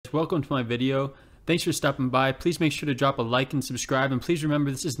guys, welcome to my video. Thanks for stopping by. Please make sure to drop a like and subscribe, and please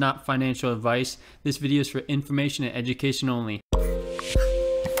remember this is not financial advice. This video is for information and education only.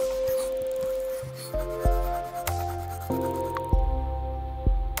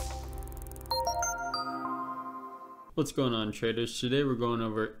 What's going on, traders? Today we're going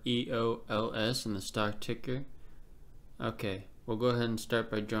over EOLS and the stock ticker. Okay, we'll go ahead and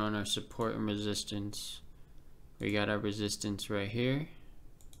start by drawing our support and resistance. We got our resistance right here.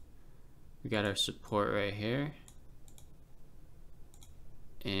 We got our support right here.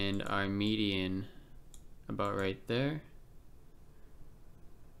 And our median about right there.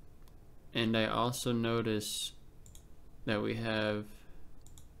 And I also notice that we have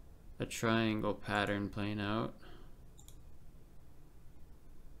a triangle pattern playing out.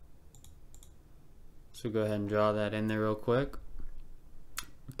 So go ahead and draw that in there real quick.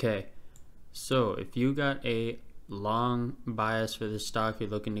 Okay, so if you got a long bias for this stock, you're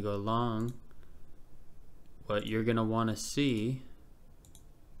looking to go long, what you're going to want to see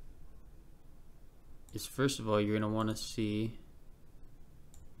is, first of all, you're going to want to see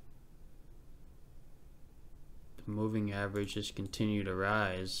the moving average just continue to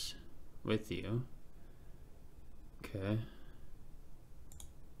rise with you. Okay.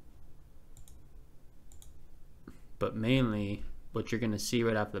 But mainly, what you're going to see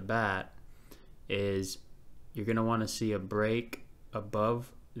right off the bat is you're going to want to see a break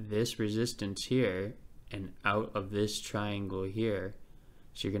above this resistance here and out of this triangle here.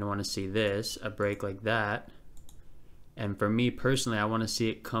 So you're going to want to see this, a break like that. And for me personally, I want to see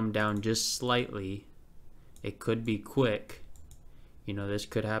it come down just slightly. It could be quick. You know, this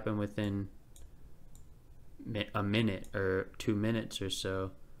could happen within a minute or 2 minutes or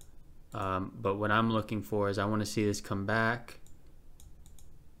so. But what I'm looking for is I want to see this come back,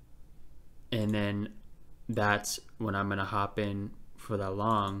 and then that's when I'm going to hop in for the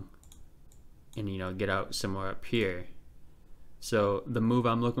long and, you know, get out somewhere up here. So the move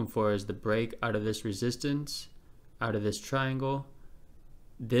I'm looking for is the break out of this resistance, out of this triangle.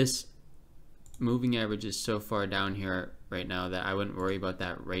 This moving average is so far down here right now that I wouldn't worry about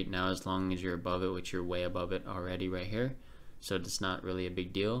that right now, as long as you're above it, which you're way above it already right here. So it's not really a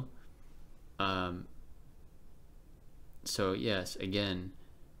big deal. So yes, again,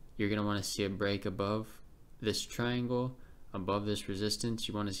 you're going to want to see a break above this triangle, above this resistance.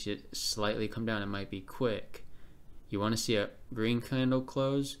 You want to see it slightly come down. It might be quick. You want to see a green candle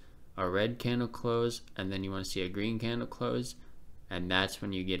close, a red candle close, and then you want to see a green candle close, and that's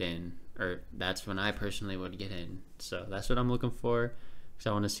when you get in, or that's when I personally would get in. So that's what I'm looking for, because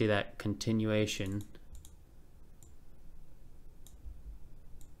I want to see that continuation.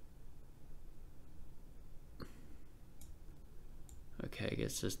 Okay, I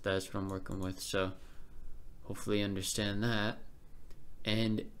guess that's what I'm working with, so hopefully you understand that.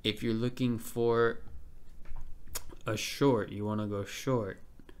 And if you're looking for a short, you want to go short,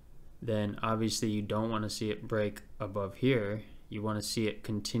 then obviously you don't want to see it break above here. You want to see it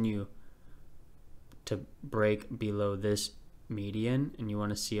continue to break below this median, and you want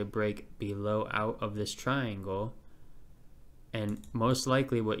to see a break below out of this triangle. And most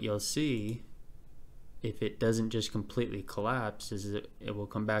likely what you'll see, if it doesn't just completely collapse, is it will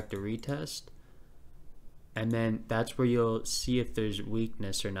come back to retest, and then that's where you'll see if there's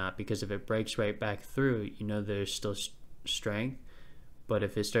weakness or not, because if it breaks right back through, you know there's still strength. But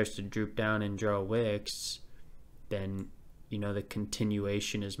if it starts to droop down and draw wicks, then you know the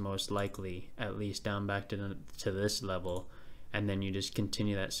continuation is most likely, at least down back to this level, and then you just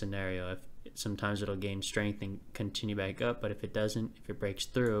continue that scenario. If sometimes it'll gain strength and continue back up, but if it doesn't, if it breaks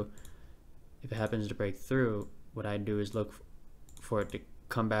through, if it happens to break through, what I do is look for it to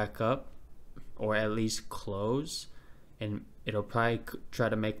come back up, or at least close, and it'll probably try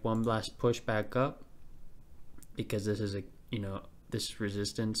to make one last push back up, because this is a, you know, this is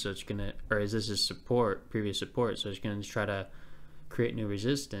resistance, so it's gonna, or is this is support, previous support, so it's gonna try to create new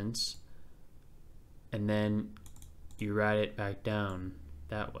resistance, and then you ride it back down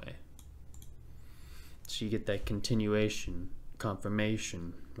that way. So you get that continuation,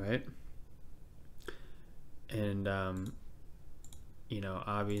 confirmation, right? And you know,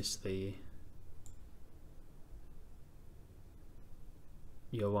 obviously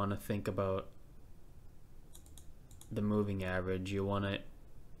you'll want to think about the moving average. You want to,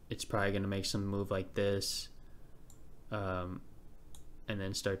 it's probably going to make some move like this, and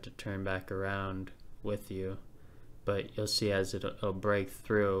then start to turn back around with you. But you'll see as it'll break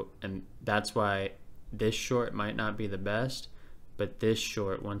through, and that's why this short might not be the best, but this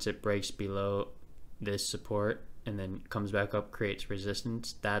short, once it breaks below this support and then comes back up, creates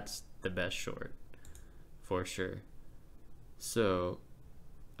resistance, that's the best short for sure. So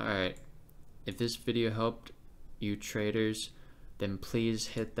Alright, if this video helped you traders, then please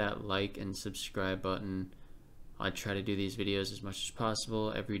hit that like and subscribe button. I try to do these videos as much as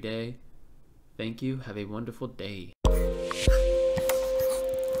possible every day. Thank you. Have a wonderful day.